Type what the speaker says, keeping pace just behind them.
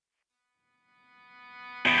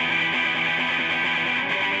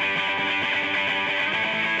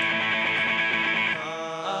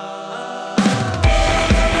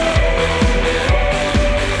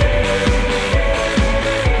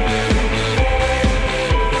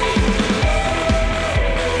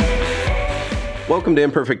Welcome to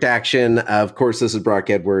Imperfect Action. Of course, this is Brock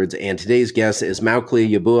Edwards, and today's guest is Mawukle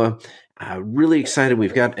Yebuah. Really excited.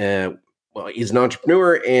 We've got, he's an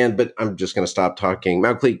entrepreneur, but I'm just going to stop talking.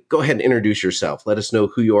 Mawukle, go ahead and introduce yourself. Let us know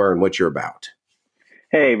who you are and what you're about.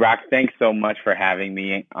 Hey, Brock, thanks so much for having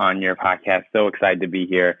me on your podcast. So excited to be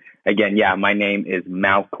here. Again, my name is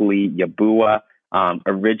Mawukle Yebuah,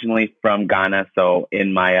 originally from Ghana. So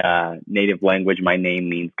in my native language, my name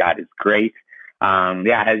means God is great.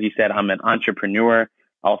 As you said, I'm an entrepreneur,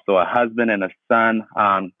 also a husband and a son,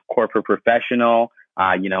 corporate professional,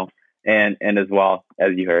 and as well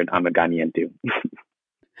as you heard, I'm a Ghanaian too.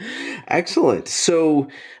 Excellent. So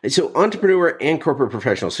entrepreneur and corporate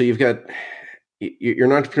professional. So you're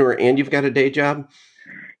an entrepreneur and you've got a day job?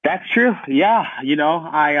 That's true. Yeah.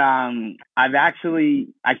 I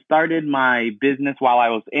started my business while I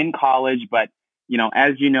was in college, but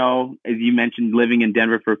as you mentioned, living in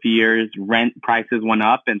Denver for a few years, rent prices went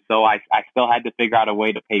up. And so I still had to figure out a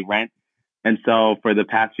way to pay rent. And so for the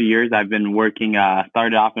past few years, I've been working,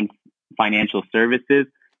 started off in financial services,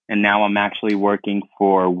 and now I'm actually working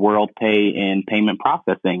for WorldPay in payment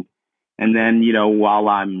processing. And then, while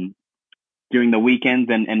I'm during the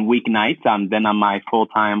weekends and weeknights, then I'm my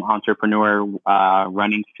full-time entrepreneur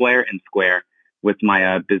running Flair and Square with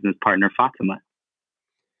my business partner, Fatima.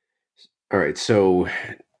 All right. So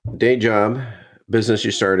day job, business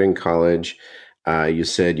you started in college. You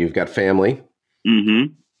said you've got family.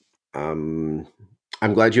 Mm-hmm.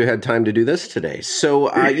 I'm glad you had time to do this today. So,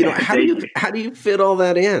 how do you fit all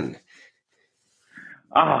that in?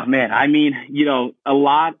 Oh, man. I mean, a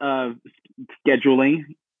lot of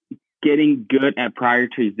scheduling, getting good at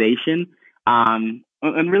prioritization. And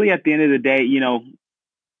really at the end of the day,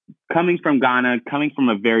 coming from Ghana, coming from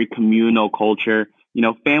a very communal culture,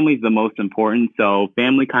 family is the most important. So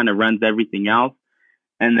family kind of runs everything else.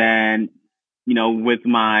 And then,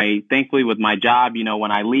 thankfully with my job,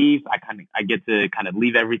 when I leave, I get to kind of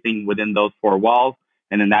leave everything within those four walls.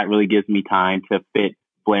 And then that really gives me time to fit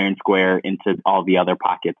Flair and Square into all the other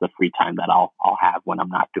pockets of free time that I'll have when I'm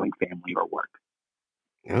not doing family or work.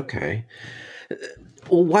 Okay.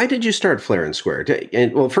 Well, why did you start Flair and Square?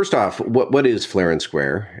 And well, first off, what is Flair and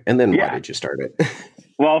Square? And then why did you start it?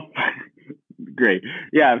 Well, great.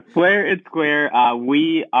 Yeah, Flair and Square,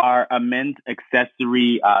 we are a men's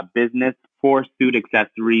accessory business for suit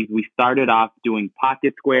accessories. We started off doing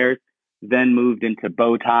pocket squares, then moved into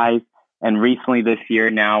bow ties. And recently this year,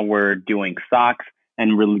 now we're doing socks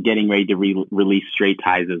and we're getting ready to release straight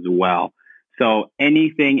ties as well. So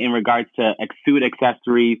anything in regards to suit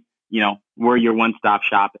accessories, we're your one-stop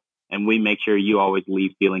shop, and we make sure you always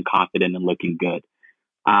leave feeling confident and looking good.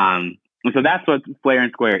 And so that's what Flair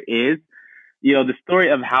and Square is. The story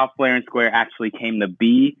of how Flair and Square actually came to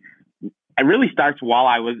be, it really starts while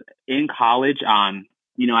I was in college.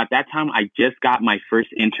 At that time, I just got my first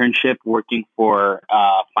internship working for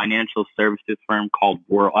a financial services firm called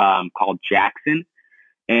Jackson.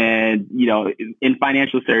 And, in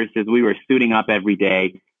financial services, we were suiting up every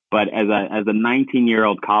day. But as a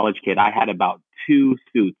 19-year-old college kid, I had about 2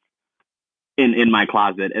 suits in my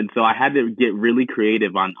closet. And so I had to get really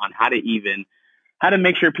creative on how to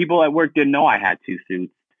make sure people at work didn't know I had 2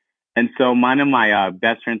 suits. And so one of my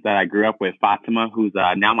best friends that I grew up with, Fatima, who's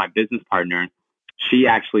now my business partner, she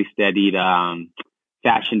actually studied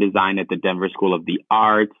fashion design at the Denver School of the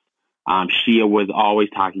Arts. She was always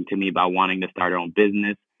talking to me about wanting to start her own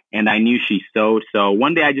business. And I knew she sewed. So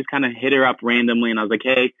one day I just kind of hit her up randomly and I was like,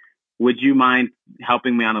 hey, would you mind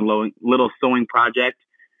helping me on a little sewing project?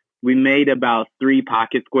 We made about 3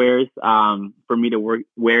 pocket squares for me to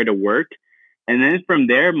wear to work. And then from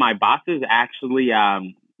there, my bosses actually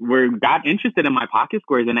got interested in my pocket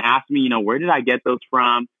squares and asked me, where did I get those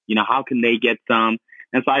from? How can they get some?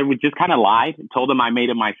 And so I would just kind of lie, told them I made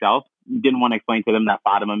them myself. Didn't want to explain to them that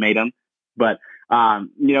Fatima made them. But,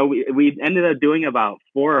 we ended up doing about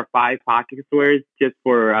 4 or 5 pocket squares just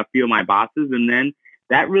for a few of my bosses. And then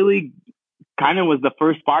that really kind of was the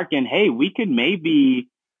first spark in, hey, we could maybe,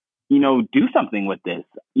 do something with this.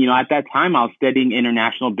 At that time, I was studying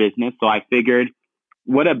international business. So I figured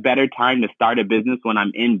what a better time to start a business when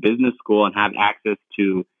I'm in business school and have access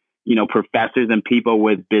to, professors and people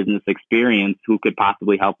with business experience who could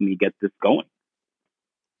possibly help me get this going.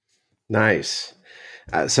 Nice.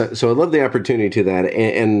 So I love the opportunity to that.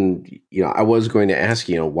 And I was going to ask,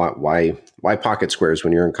 why pocket squares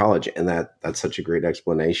when you're in college? And that's such a great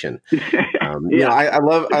explanation. I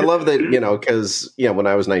love that, because, when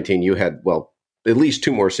I was 19, you had, at least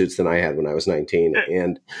 2 more suits than I had when I was 19.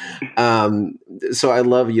 And so I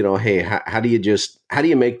love, hey, how do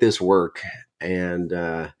you make this work? And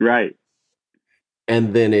right.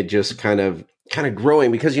 And then it just kind of kind of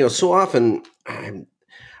growing? Because, so often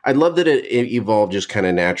I love that it evolved just kind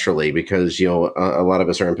of naturally because, a lot of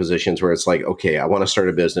us are in positions where it's like, okay, I want to start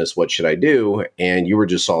a business. What should I do? And you were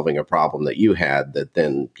just solving a problem that you had that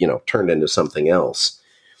then, turned into something else.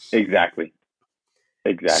 Exactly.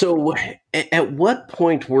 So at what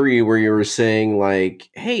point were you where you were saying like,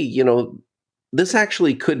 hey, this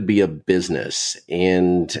actually could be a business?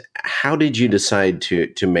 And how did you decide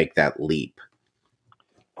to make that leap?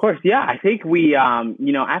 Of course, yeah. I think we,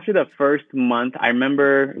 after the first month, I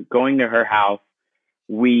remember going to her house.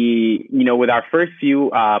 We, with our first few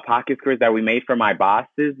pocket squares that we made for my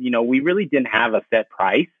bosses, we really didn't have a set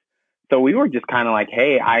price. So we were just kind of like,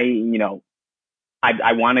 hey,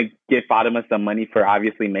 I want to give Fatima some money for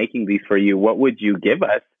obviously making these for you. What would you give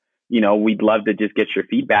us? We'd love to just get your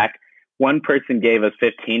feedback. One person gave us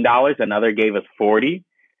 $15, another gave us 40.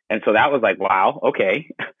 And so that was like, wow, okay.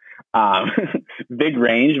 Um, big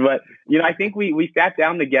range, but I think we sat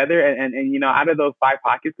down together and out of those 5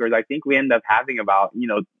 pocket squares, I think we ended up having about,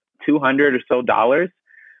 $200 or so dollars.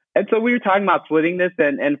 And so we were talking about splitting this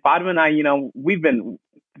and Fatima and I, we've been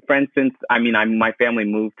friends since, my family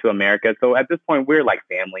moved to America. So at this point we're like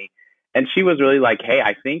family and she was really like, hey,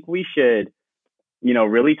 I think we should,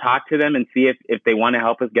 really talk to them and see if they want to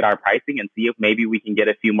help us get our pricing and see if maybe we can get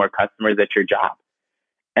a few more customers at your job.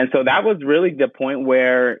 And so that was really the point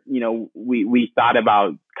where, we thought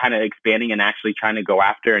about kind of expanding and actually trying to go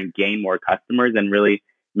after and gain more customers and really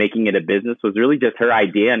making it a business was really just her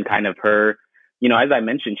idea and kind of her, as I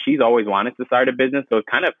mentioned, she's always wanted to start a business. So it's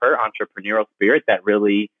kind of her entrepreneurial spirit that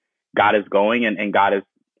really got us going and got us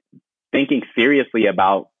thinking seriously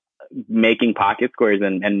about making pocket squares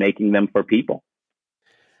and making them for people.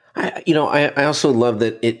 I also love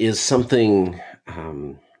that it is something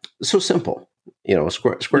so simple. A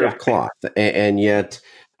square of cloth, and yet,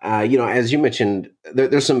 as you mentioned,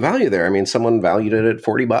 there's some value there. I mean, someone valued it at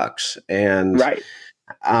 $40, and right.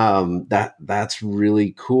 That's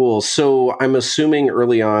really cool. So I'm assuming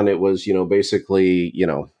early on it was, basically,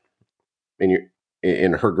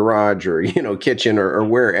 in her garage or kitchen or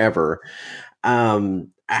wherever.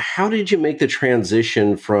 How did you make the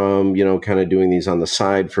transition from kind of doing these on the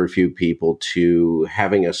side for a few people to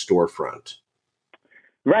having a storefront?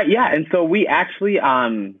 Right. Yeah. And so we actually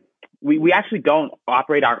we actually don't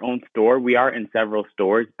operate our own store. We are in several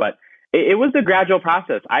stores, but it was a gradual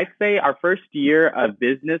process. I'd say our first year of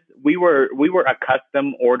business, we were a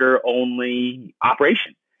custom order only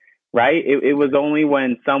operation. Right. It was only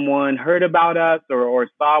when someone heard about us or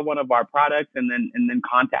saw one of our products and then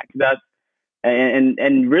contacted us.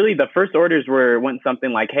 And really the first orders went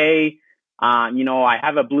something like, hey, I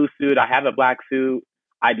have a blue suit, I have a black suit.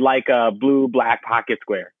 I'd like a blue black pocket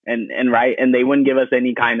square and right. And they wouldn't give us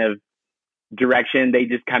any kind of direction. They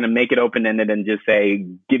just kind of make it open ended and just say,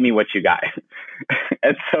 give me what you got.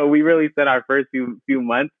 And so we really spent our first few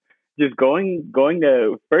months just going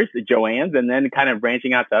to first Joann's and then kind of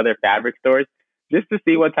branching out to other fabric stores just to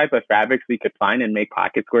see what type of fabrics we could find and make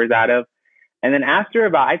pocket squares out of. And then after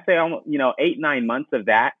about, I'd say, 8-9 months of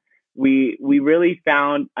that, we really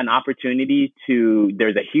found an opportunity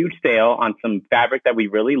there's a huge sale on some fabric that we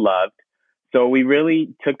really loved. So we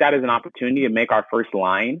really took that as an opportunity to make our first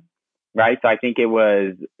line, right? So I think it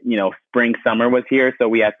was, spring, summer was here. So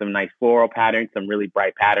we had some nice floral patterns, some really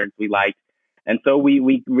bright patterns we liked. And so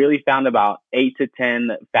we really found about 8 to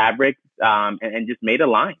 10 fabrics and just made a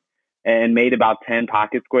line and made about 10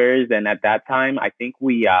 pocket squares. And at that time, I think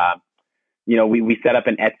we set up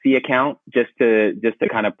an Etsy account just to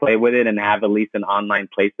kind of play with it and have at least an online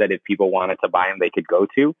place that if people wanted to buy them, they could go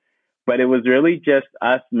to. But it was really just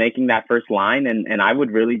us making that first line. And I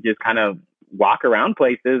would really just kind of walk around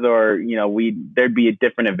places or, there'd be a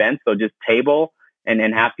different events. So just table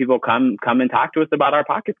and have people come and talk to us about our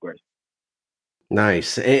pocket squares.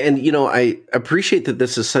 Nice. And I appreciate that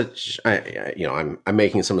this is such, I'm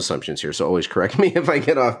making some assumptions here, so always correct me if I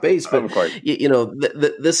get off base, but of course.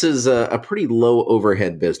 This is a pretty low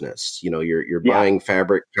overhead business. You're buying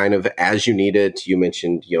fabric kind of as you need it. You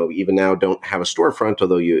mentioned, even now don't have a storefront,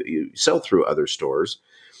 although you sell through other stores.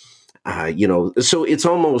 So it's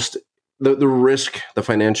almost the risk, the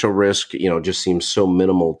financial risk, just seems so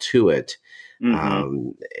minimal to it.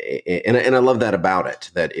 Mm-hmm. And I love that about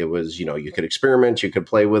it, that it was, you could experiment, you could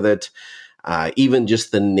play with it. Even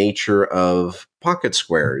just the nature of pocket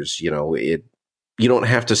squares, you don't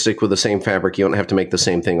have to stick with the same fabric. You don't have to make the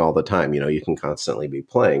same thing all the time. You can constantly be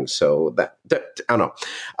playing. So that I don't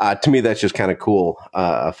know. To me, that's just kind of cool.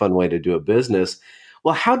 A fun way to do a business.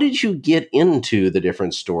 Well, how did you get into the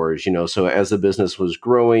different stores? So as the business was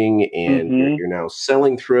growing and mm-hmm. you're now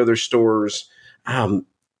selling through other stores,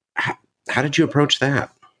 how did you approach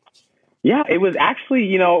that? Yeah, it was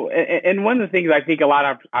actually, and one of the things I think a lot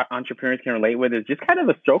of entrepreneurs can relate with is just kind of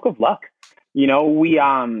a stroke of luck. We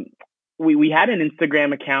had an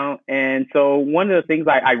Instagram account, and so one of the things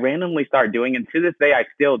I randomly started doing, and to this day I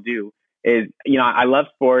still do, is I love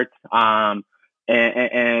sports.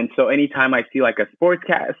 And so anytime I see like a sports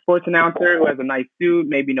announcer who has a nice suit,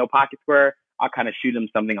 maybe no pocket square, I'll kind of shoot them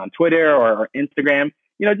something on Twitter or Instagram.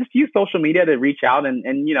 Just use social media to reach out and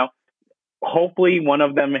hopefully one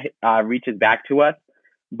of them reaches back to us.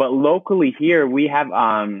 But locally here, we have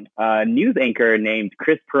a news anchor named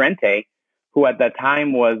Chris Parente, who at that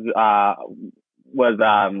time was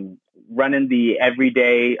running the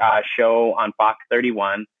everyday show on Fox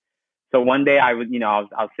 31. So one day I was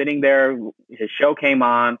sitting there, his show came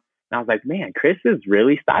on, and I was like, man, Chris is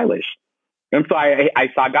really stylish. And so I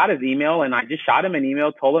got his email, and I just shot him an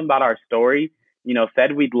email, told him about our story,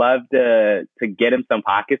 said we'd love to get him some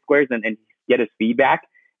pocket squares and get his feedback.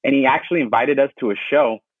 And he actually invited us to a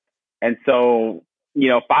show. And so,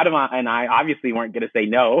 Fatima and I obviously weren't going to say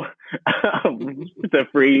no to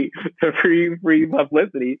free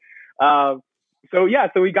publicity. So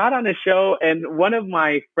we got on the show, and one of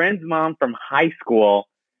my friend's mom from high school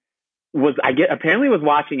apparently was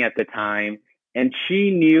watching at the time, and she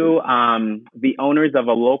knew the owners of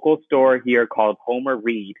a local store here called Homer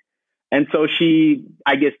Reed. And so she,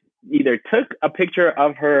 I guess, either took a picture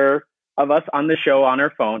of us on the show on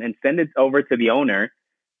her phone and sent it over to the owner,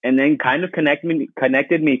 and then kind of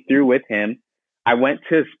connected me through with him. I went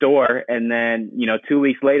to his store, and then 2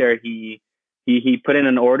 weeks later he put in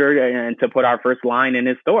an order and to put our first line in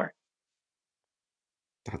his store.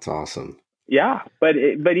 That's awesome. Yeah, but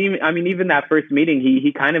even that first meeting,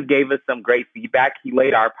 he kind of gave us some great feedback. He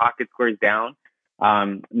laid our pocket squares down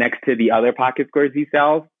next to the other pocket squares he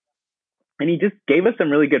sells. And he just gave us some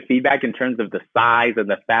really good feedback in terms of the size and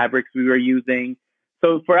the fabrics we were using.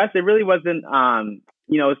 So for us, it really wasn't,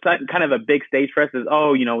 it's kind of a big stage for us as,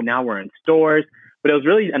 now we're in stores. But it was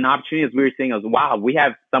really an opportunity as we were seeing as, wow, we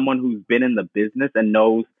have someone who's been in the business and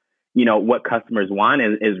knows, what customers want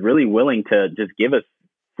and is really willing to just give us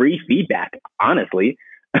free feedback, honestly.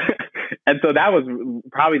 And so that was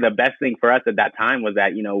probably the best thing for us at that time was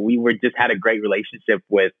that, we just had a great relationship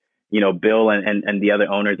with, Bill and the other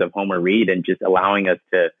owners of Homer Reed, and just allowing us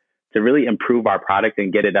to really improve our product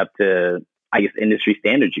and get it up to, I guess, industry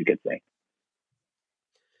standards, you could say.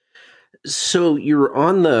 So you're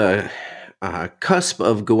on the cusp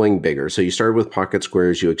of going bigger. So you started with pocket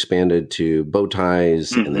squares, you expanded to bow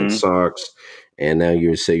ties and then socks, and now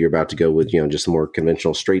you say you're about to go with, just a more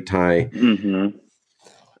conventional straight tie. Mm-hmm.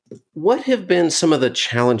 What have been some of the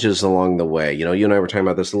challenges along the way? You and I were talking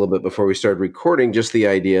about this a little bit before we started recording, just the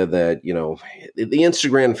idea that, the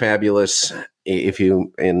Instagram fabulous,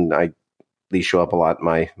 these show up a lot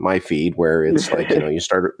in my feed where it's like, you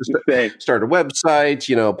start a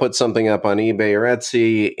website, put something up on eBay or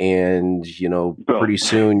Etsy, and, pretty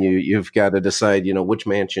soon you've got to decide, which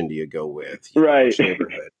mansion do you go with? Right. Which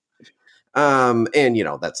neighborhood? And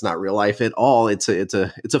that's not real life at all. It's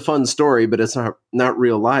a fun story, but it's not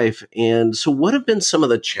real life. And so what have been some of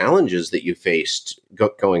the challenges that you faced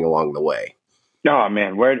going along the way? Oh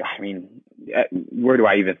man, where do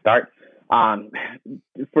I even start?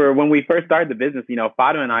 For when we first started the business,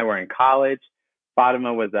 Fatima and I were in college.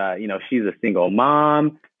 Fatima was she's a single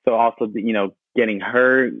mom. So also, making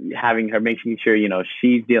sure,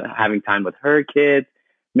 she's having time with her kids,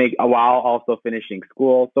 while also finishing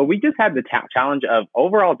school. So we just had the challenge of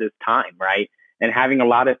overall just time, right? And having a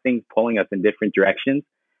lot of things pulling us in different directions.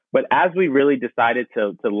 But as we really decided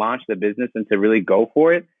to launch the business and to really go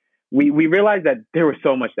for it, we realized that there was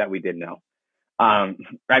so much that we didn't know.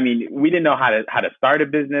 We didn't know how to start a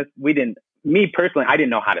business. Me personally, I didn't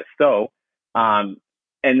know how to sew. And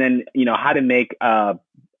then, how to make a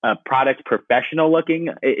product professional looking,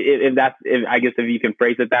 if you can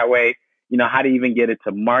phrase it that way, how to even get it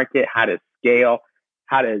to market, how to scale,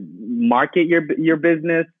 how to market your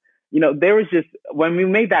business. There was just, when we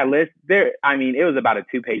made that list it was about a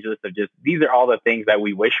 2-page list of just, these are all the things that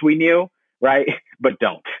we wish we knew, right? But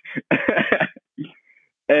don't.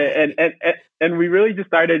 And we really just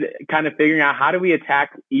started kind of figuring out how do we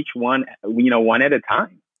attack each one, one at a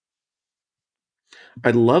time.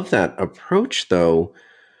 I love that approach, though.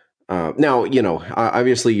 Now,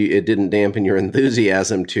 obviously it didn't dampen your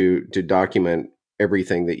enthusiasm to document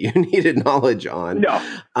everything that you needed knowledge on. No.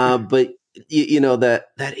 But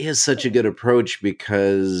that is such a good approach,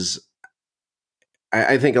 because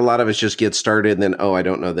I think a lot of us just get started and then, I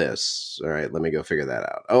don't know this. All right, let me go figure that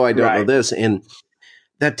out. I don't know this. And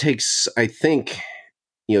that takes, I think,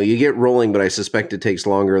 you get rolling, but I suspect it takes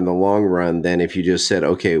longer in the long run than if you just said,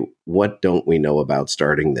 okay, what don't we know about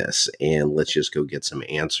starting this? And let's just go get some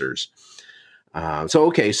answers.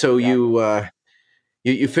 So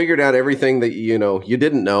you figured out everything that you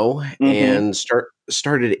didn't know Mm-hmm. and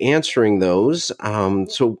started answering those.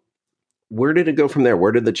 So where did it go from there?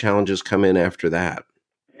 Where did the challenges come in after that?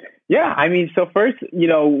 Yeah, I mean, so first,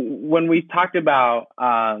 when we talked about,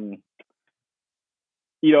 I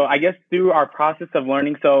guess through our process of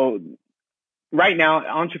learning, so right now,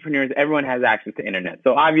 entrepreneurs, everyone has access to internet.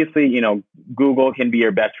 So obviously, Google can be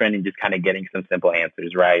your best friend in just kind of getting some simple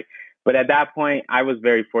answers, right? But at that point, I was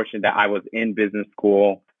very fortunate that I was in business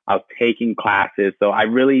school. I was taking classes. So it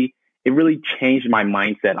really changed my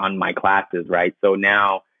mindset on my classes, right? So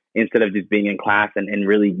now, instead of just being in class and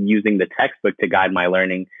really using the textbook to guide my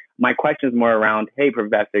learning, my question is more around, hey,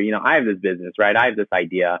 professor, I have this business, right? I have this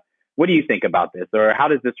idea. What do you think about this? Or how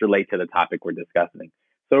does this relate to the topic we're discussing?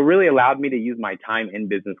 So it really allowed me to use my time in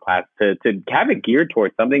business class to have it geared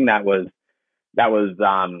towards something that was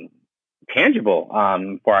tangible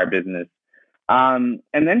for our business. And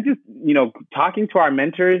then just talking to our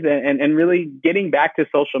mentors and really getting back to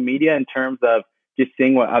social media in terms of just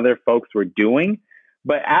seeing what other folks were doing.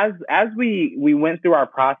 But as we went through our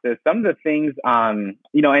process, some of the things and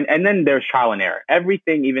then there's trial and error.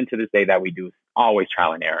 Everything, even to this day, that we do is always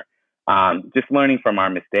trial and error. Just learning from our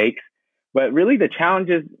mistakes. But really the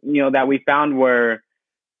challenges, that we found were,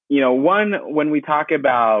 one, when we talk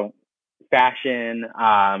about fashion,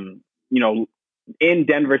 in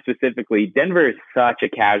Denver specifically, Denver is such a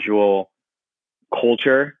casual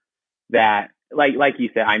culture that, like you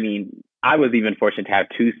said, I mean, I was even fortunate to have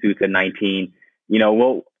two suits at 19.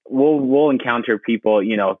 We'll encounter people,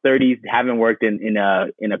 30s, haven't worked in a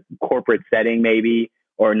corporate setting maybe,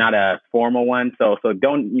 or not a formal one. So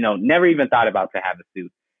don't, never even thought about to have a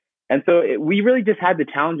suit. And so we really just had the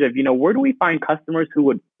challenge of, where do we find customers who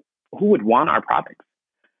would want our products?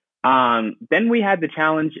 Then we had the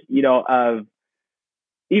challenge, of,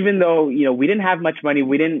 even though, we didn't have much money,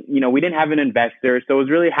 we didn't have an investor. So it was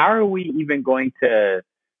really, how are we even going to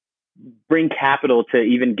bring capital to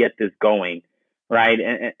even get this going? Right.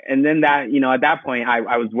 And then that, at that point,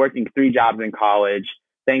 I was working 3 jobs in college.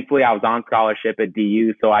 Thankfully, I was on scholarship at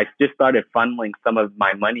DU. So I just started funneling some of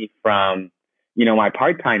my money from, my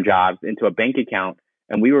part-time jobs into a bank account.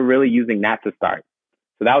 And we were really using that to start.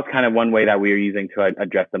 So that was kind of one way that we were using to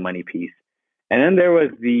address the money piece. And then there was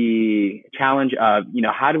the challenge of,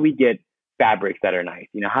 how do we get fabrics that are nice?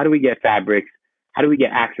 How do we get fabrics? How do we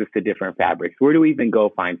get access to different fabrics? Where do we even go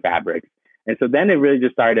find fabrics? And so then it really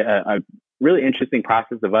just started a really interesting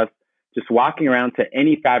process of us just walking around to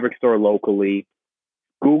any fabric store locally,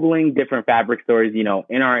 Googling different fabric stores, in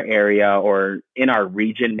our area or in our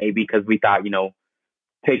region, maybe, because we thought,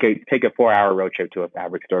 take a 4-hour road trip to a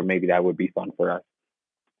fabric store. Maybe that would be fun for us.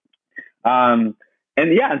 And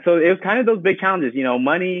so it was kind of those big challenges,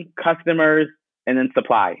 money, customers, and then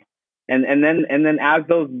supply. And then as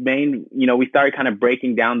those main, we started kind of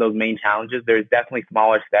breaking down those main challenges. There's definitely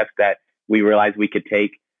smaller steps that we realized we could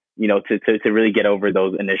take, to really get over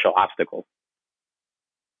those initial obstacles.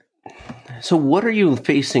 So what are you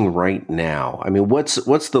facing right now? I mean, what's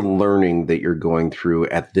the learning that you're going through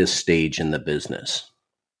at this stage in the business?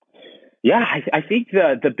 Yeah, I think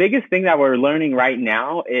the biggest thing that we're learning right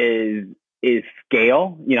now is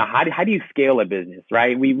scale. How do you scale a business,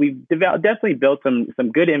 right? We've definitely built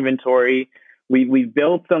some good inventory. We've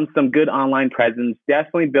built some good online presence,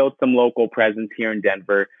 definitely built some local presence here in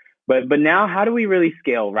Denver. But now how do we really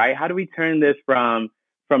scale, right? How do we turn this from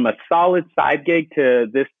a solid side gig to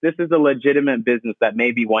this is a legitimate business that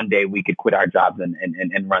maybe one day we could quit our jobs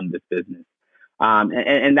and run this business?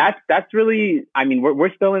 And that's really, I mean,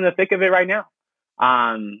 we're still in the thick of it right now.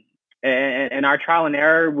 And our trial and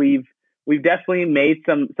error, we've definitely made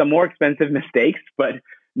some more expensive mistakes, but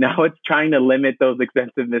now it's trying to limit those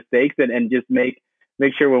expensive mistakes and just make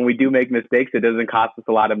sure when we do make mistakes, it doesn't cost us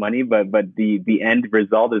a lot of money, but the end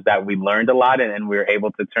result is that we learned a lot and we were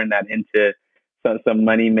able to turn that into some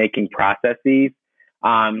money making processes.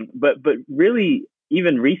 But really,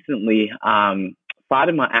 even recently,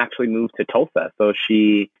 Fatima actually moved to Tulsa. So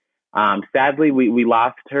she, sadly, we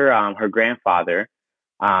lost her grandfather.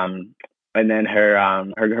 And then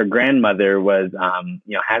her grandmother was,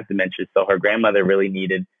 has dementia. So her grandmother really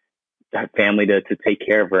needed that family to take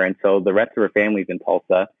care of her. And so the rest of her family's in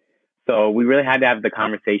Tulsa. So we really had to have the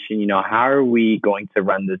conversation, how are we going to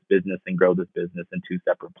run this business and grow this business in 2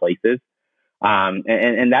 separate places?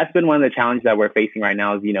 And that's been one of the challenges that we're facing right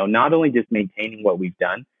now is, not only just maintaining what we've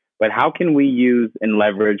done, but how can we use and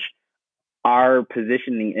leverage our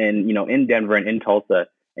positioning in Denver and in Tulsa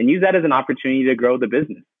and use that as an opportunity to grow the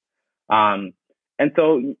business. And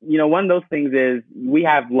so, one of those things is we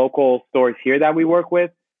have local stores here that we work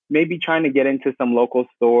with, maybe trying to get into some local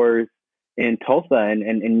stores in Tulsa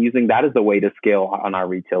and using that as a way to scale on our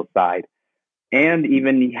retail side. And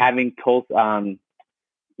even having Tulsa,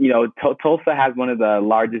 Tulsa has one of the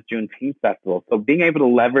largest Juneteenth festivals. So being able to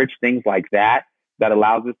leverage things like that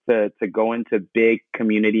allows us to go into big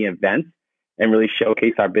community events and really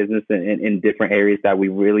showcase our business in different areas that we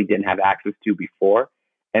really didn't have access to before.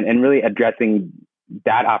 And really addressing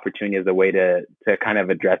that opportunity as a way to kind of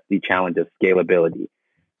address the challenge of scalability,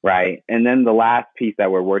 right? And then the last piece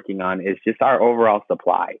that we're working on is just our overall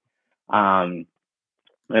supply, and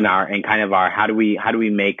kind of our how do we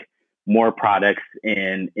make more products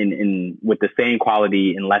in with the same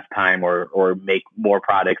quality in less time, or make more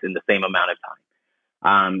products in the same amount of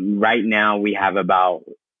time. Right now we have about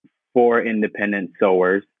 4 independent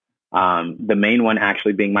sewers. The main one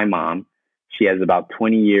actually being my mom. She has about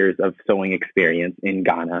 20 years of sewing experience in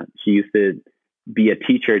Ghana. She used to be a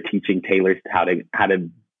teacher teaching tailors how to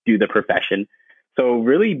do the profession. So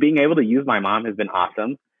really being able to use my mom has been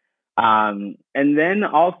awesome. And then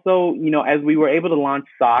also, as we were able to launch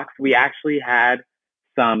socks, we actually had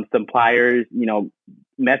some suppliers,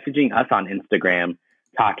 messaging us on Instagram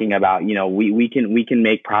talking about, we can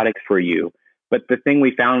make products for you. But the thing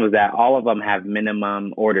we found was that all of them have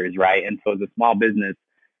minimum orders, right? And so as a small business,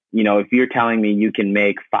 if you're telling me you can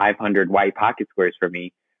make 500 white pocket squares for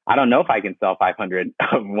me, I don't know if I can sell 500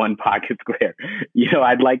 of one pocket square.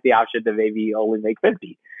 I'd like the option to maybe only make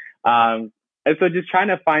 50. And so just trying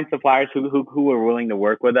to find suppliers who are willing to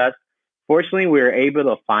work with us. Fortunately, we were able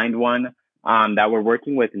to find one that we're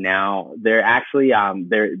working with now. They're actually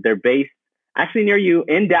they're based actually near you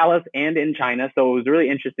in Dallas and in China. So it was really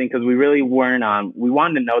interesting because we really weren't we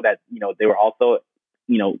wanted to know that they were also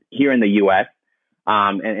here in the U.S.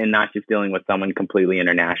 And not just dealing with someone completely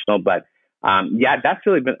international. But that's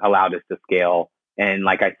really allowed us to scale. And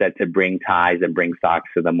like I said, to bring ties and bring socks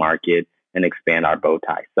to the market and expand our bow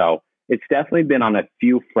tie. So it's definitely been on a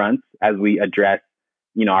few fronts as we address,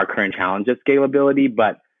 our current challenge of scalability.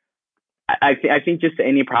 But I think just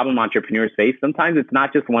any problem entrepreneurs face, sometimes it's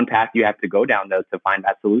not just one path you have to go down to find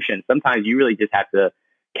that solution. Sometimes you really just have to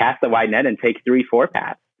cast a wide net and take 3-4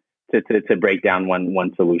 paths to break down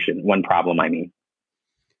one solution, one problem, I mean.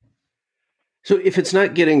 So if it's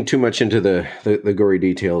not getting too much into the gory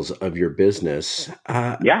details of your business,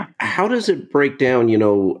 how does it break down,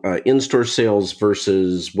 in-store sales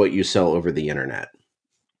versus what you sell over the internet?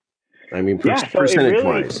 I mean,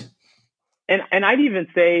 percentage-wise. And I'd even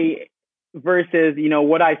say versus,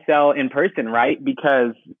 what I sell in person, right?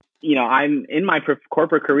 Because, I'm in my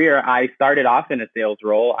corporate career, I started off in a sales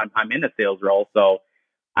role. I'm in a sales role. So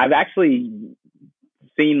I've actually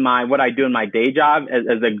seen what I do in my day job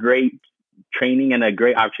as a great training and a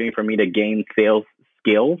great opportunity for me to gain sales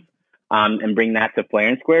skills and bring that to Flair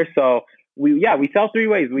and Square. So we sell 3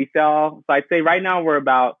 ways. So I'd say right now we're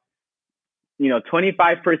about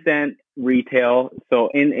 25% retail. So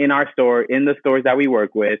in our store, in the stores that we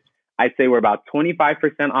work with, I'd say we're about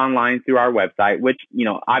 25% online through our website, which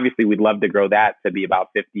obviously we'd love to grow that to be about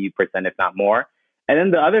 50%, if not more. And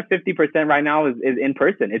then the other 50% right now is in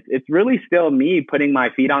person. It's really still me putting my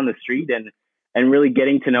feet on the street and really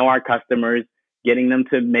getting to know our customers, getting them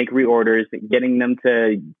to make reorders, getting them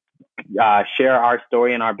to share our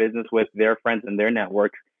story and our business with their friends and their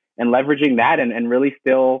networks, and leveraging that and really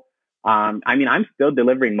still, I'm still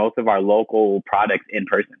delivering most of our local products in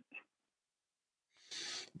person.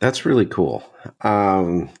 That's really cool.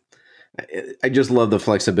 I just love the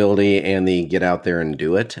flexibility and the get out there and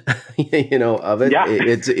do it, of it. Yeah.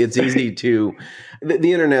 It's easy to,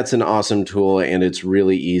 the internet's an awesome tool, and it's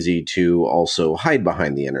really easy to also hide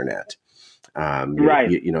behind the internet. Right.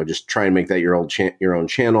 Just try and make that your own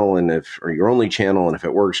channel, or your only channel. And if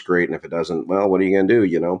it works, great. And if it doesn't, well, what are you going to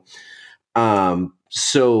do?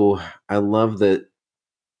 So I love that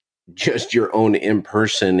just your own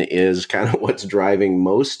in-person is kind of what's driving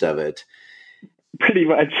most of it. Pretty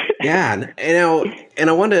much. Yeah. And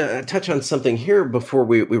I want to touch on something here before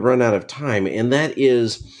we run out of time. And that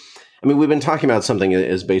is, we've been talking about something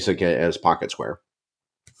as basic as Pocket Square.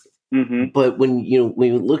 Mm-hmm. But when you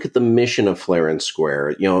look at the mission of Flair and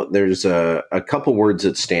Square, there's a couple words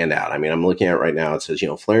that stand out. I'm looking at it right now. It says,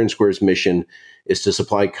 Flair and Square's mission is to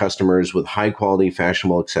supply customers with high quality,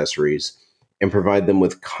 fashionable accessories and provide them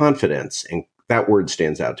with confidence. And that word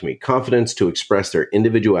stands out to me: confidence to express their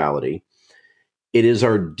individuality. It is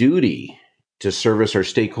our duty to service our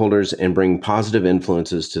stakeholders and bring positive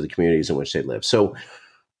influences to the communities in which they live. So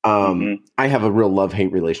I have a real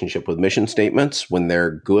love-hate relationship with mission statements. When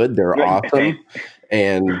they're good, they're awesome.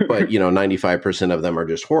 but 95% of them are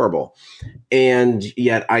just horrible. And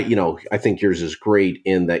yet I think yours is great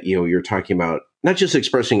in that, you're talking about not just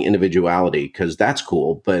expressing individuality, because that's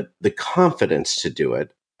cool, but the confidence to do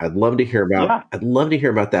it. I'd love to hear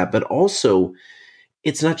about that, but also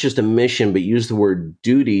it's not just a mission, but use the word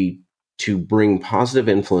duty to bring positive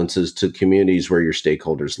influences to communities where your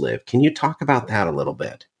stakeholders live. Can you talk about that a little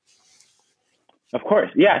bit? Of course.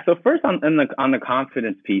 Yeah. So first on the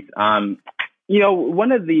confidence piece, one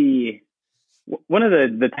of the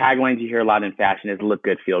taglines you hear a lot in fashion is look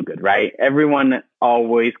good, feel good, right? Everyone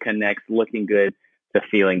always connects looking good to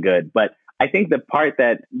feeling good. But I think the part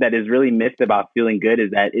that is really missed about feeling good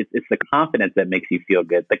is that it's the confidence that makes you feel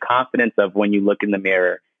good. The confidence of when you look in the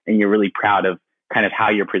mirror and you're really proud of kind of how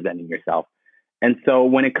you're presenting yourself. And so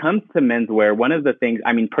when it comes to menswear, one of the things,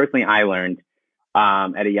 I mean, personally, I learned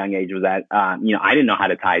at a young age was that, I didn't know how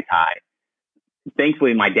to tie a tie.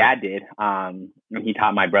 Thankfully, my dad did. And he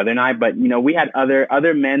taught my brother and I. But, we had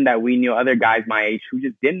other men that we knew, other guys my age who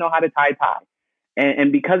just didn't know how to tie a tie.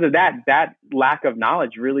 And because of that lack of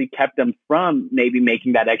knowledge really kept them from maybe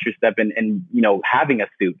making that extra step and having a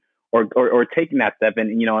suit or taking that step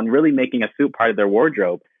and really making a suit part of their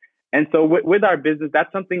wardrobe. And so with our business,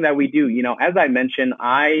 that's something that we do. As I mentioned,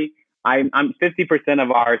 I'm 50%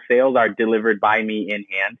 of our sales are delivered by me in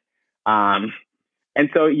hand. And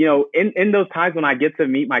so, in those times when I get to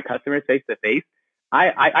meet my customers face to face,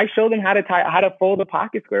 I show them how to fold a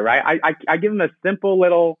pocket square, right? I give them a simple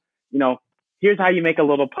little, here's how you make a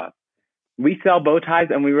little puff. We sell bow ties,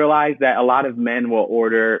 and we realize that a lot of men will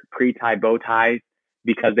order pre-tied bow ties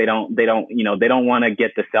because they don't want to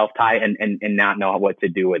get the self-tie and not know what to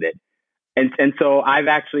do with it. And so I've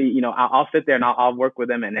actually, I'll sit there and I'll work with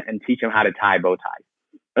them and teach them how to tie bow ties.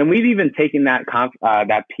 And we've even taken that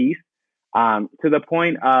piece to the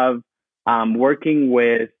point of working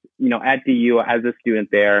with, at DU as a student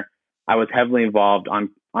there. I was heavily involved on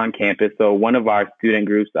campus. So one of our student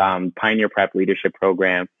groups, Pioneer Prep Leadership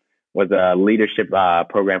Program, was a leadership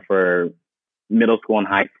program for middle school and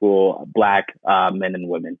high school Black men and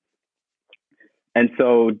women. And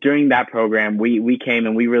so during that program, we came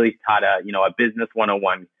and we really taught a business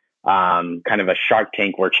 101 kind of a Shark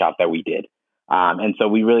Tank workshop that we did. And so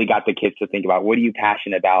we really got the kids to think about, what are you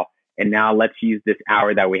passionate about? And now let's use this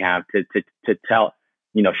hour that we have to tell,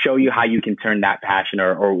 show you how you can turn that passion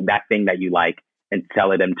or that thing that you like and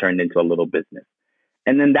sell it and turn it into a little business.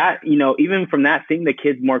 And then that, even from that, seeing the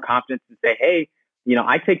kids more confidence and say, hey,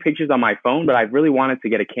 I take pictures on my phone, but I really wanted to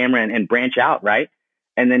get a camera and branch out. Right.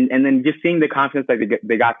 And then just seeing the confidence that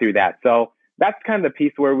they got through that. So that's kind of the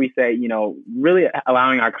piece where we say, really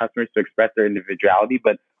allowing our customers to express their individuality,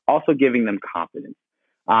 but also giving them confidence.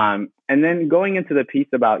 And then going into the piece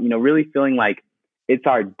about, really feeling like it's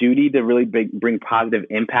our duty to really bring positive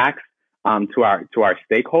impacts to our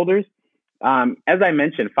stakeholders. As I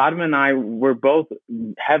mentioned, Fatima and I were both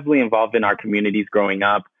heavily involved in our communities growing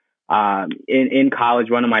up. In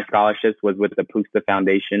college, one of my scholarships was with the Pusta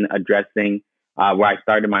Foundation, addressing where I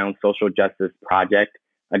started my own social justice project,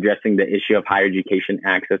 addressing the issue of higher education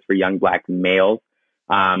access for young Black males.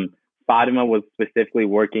 Fatima was specifically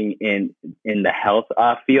working in the health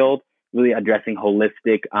field, really addressing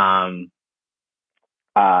holistic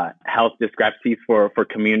health discrepancies for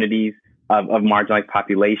communities of marginalized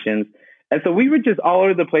populations. And so we were just all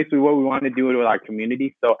over the place with what we wanted to do with our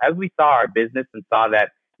community. So as we saw our business and saw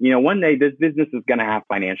that, one day this business is going to have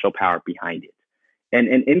financial power behind it. And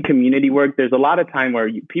in community work, there's a lot of time where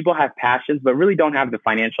people have passions, but really don't have the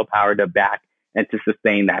financial power to back and to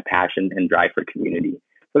sustain that passion and drive for community.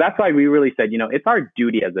 So that's why we really said, it's our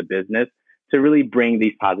duty as a business to really bring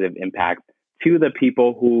these positive impacts to the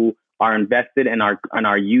people who are invested and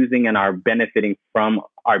are using and are benefiting from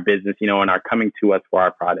our business, and are coming to us for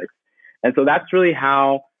our products. And so that's really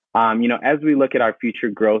how, as we look at our future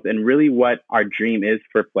growth and really what our dream is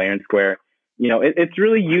for Flair and Square, it's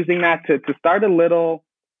really using that to start a little,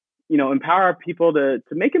 empower our people to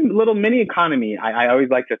make a little mini economy. I always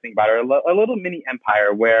like to think about it, a little mini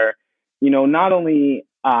empire where, not only,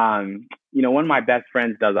 one of my best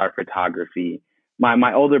friends does our photography.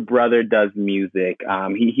 My older brother does music.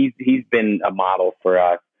 He's been a model for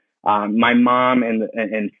us. My mom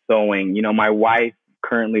and sewing, my wife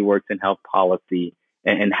currently works in health policy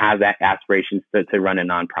and has that aspirations to run a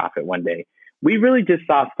nonprofit one day. We really just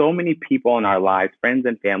saw so many people in our lives, friends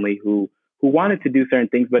and family who wanted to do certain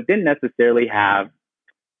things, but didn't necessarily have,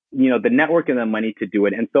 the network and the money to do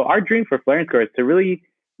it. And so our dream for Flair and Square is to really,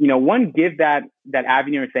 one, give that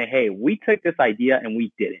avenue and say, hey, we took this idea and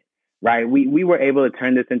we did it, right? We were able to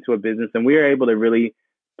turn this into a business and we were able to really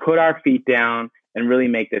put our feet down and really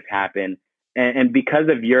make this happen. And because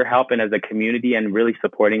of your help and as a community and really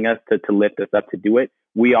supporting us to lift us up to do it,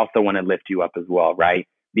 we also want to lift you up as well, right?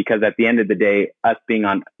 Because at the end of the day, us being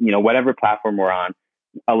on, whatever platform we're on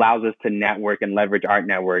allows us to network and leverage our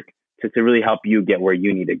network to really help you get where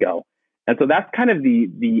you need to go. And so that's kind of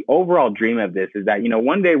the overall dream of this, is that,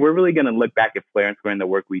 one day we're really going to look back at Flair and Square and the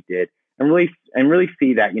work we did and really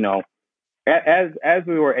see that, as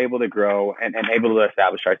we were able to grow and able to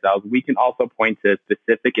establish ourselves, we can also point to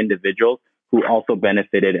specific individuals who also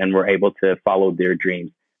benefited and were able to follow their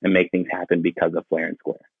dreams and make things happen because of Flair and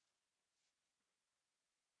Square.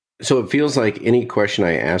 So it feels like any question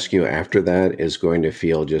I ask you after that is going to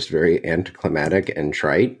feel just very anticlimactic and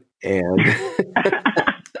trite. And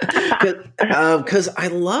because I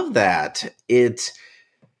love that.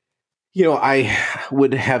 I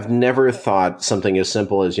would have never thought something as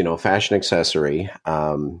simple as, fashion accessory.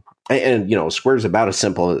 And Square's about as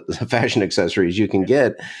simple a fashion accessory as you can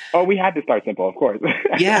get. Oh, we had to start simple, of course.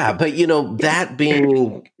 Yeah, but that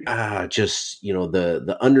being just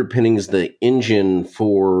the underpinnings, the engine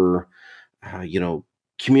for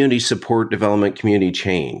community support, development, community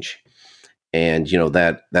change, and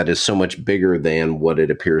that is so much bigger than what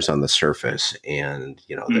it appears on the surface, and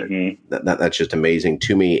that's just amazing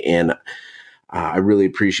to me, and I really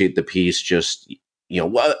appreciate the piece. Just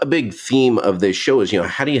a big theme of this show is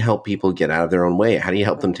how do you help people get out of their own way? How do you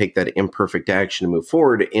help them take that imperfect action and move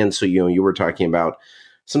forward? And so you were talking about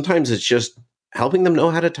sometimes it's just helping them know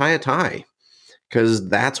how to tie a tie, because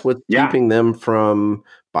that's what's keeping them from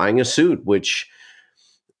buying a suit, which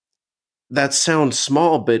that sounds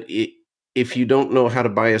small, but if you don't know how to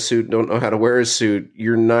buy a suit, don't know how to wear a suit,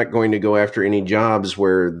 you're not going to go after any jobs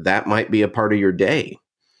where that might be a part of your day.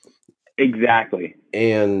 Exactly.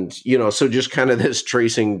 And, so just kind of this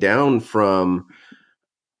tracing down from,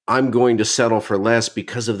 I'm going to settle for less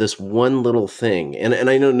because of this one little thing. And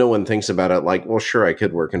I know no one thinks about it like, well, sure, I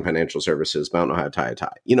could work in financial services, but I don't know how to tie a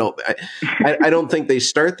tie. I don't think they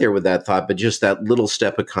start there with that thought, but just that little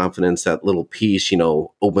step of confidence, that little piece,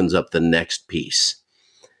 opens up the next piece.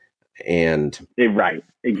 And right,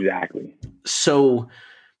 exactly. So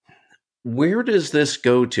where does this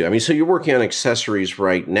go to? I mean, so you're working on accessories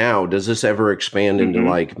right now. Does this ever expand into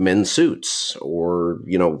like men's suits or,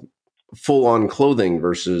 full on clothing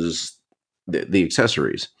versus the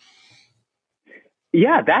accessories?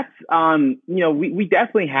 Yeah, that's, we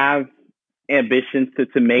definitely have ambitions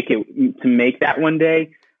to make that one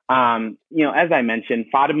day. As I mentioned,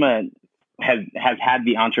 Fatima has had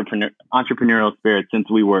the entrepreneurial spirit since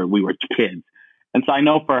we were kids. And so I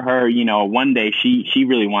know for her, one day she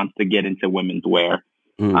really wants to get into women's wear.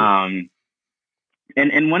 And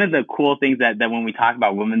one of the cool things that when we talk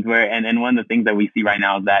about women's wear, and one of the things that we see right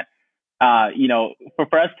now is that,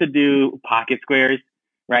 for us to do pocket squares,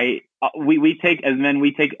 right? We take, as men,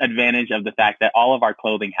 we take advantage of the fact that all of our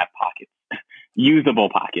clothing have pockets, usable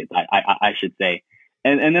pockets, I should say.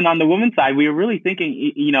 And then on the women's side, we were really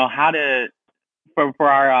thinking, how to, for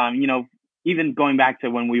our, even going back to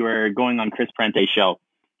when we were going on Chris Parente's show,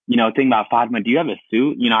 thinking about, Fatima, do you have a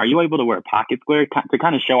suit? Are you able to wear a pocket square to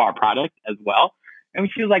kind of show our product as well? And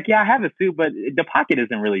she was like, yeah, I have a suit, but the pocket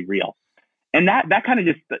isn't really real. And that kind of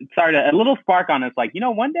just started a little spark on us. Like,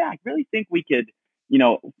 one day I really think we could,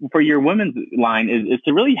 for your women's line is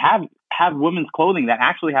to really have women's clothing that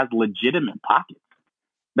actually has legitimate pockets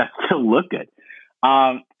that still look good.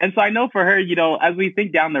 And so I know for her, as we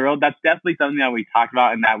think down the road, that's definitely something that we talked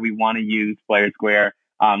about and that we want to use Flair Square,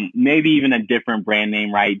 maybe even a different brand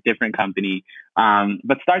name, right? Different company.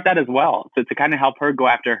 But start that as well to kind of help her go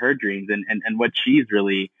after her dreams and what she's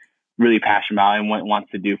really, really passionate about and what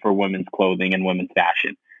wants to do for women's clothing and women's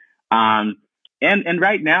fashion. And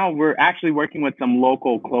right now we're actually working with some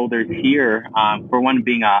local clothers here. For one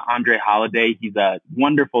being Andre Holiday. He's a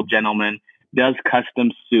wonderful gentleman, does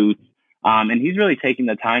custom suits. And he's really taking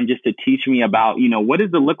the time just to teach me about, what does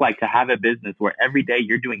it look like to have a business where every day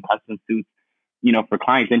you're doing custom suits, for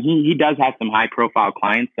clients. And he does have some high profile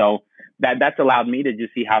clients. So that's allowed me to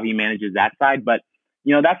just see how he manages that side. But,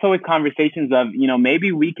 that's always conversations of,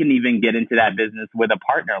 maybe we can even get into that business with a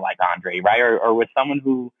partner like Andre, right? Or with someone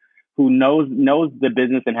who knows the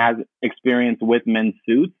business and has experience with men's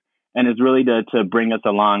suits and is really to bring us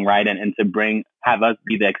along, right? And to have us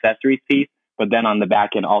be the accessories piece, but then on the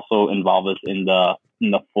back end also involve us in the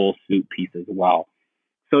full suit piece as well.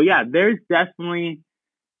 So yeah, there's definitely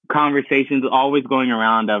conversations always going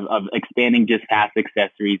around of expanding just past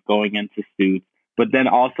accessories, going into suits, but then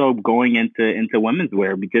also going into women's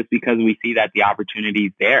wear because we see that the opportunity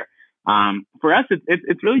is there. For us,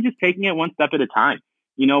 it's really just taking it one step at a time.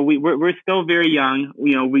 We're still very young.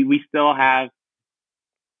 We still have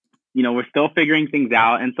we're still figuring things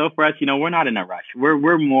out. And so for us, we're not in a rush.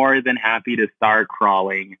 We're more than happy to start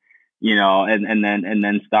crawling, and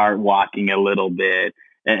then start walking a little bit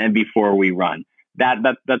and before we run. That's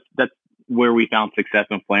where we found success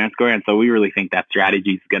in Flare and Square. And so we really think that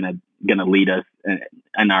strategy is gonna lead us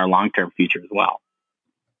in our long-term future as well.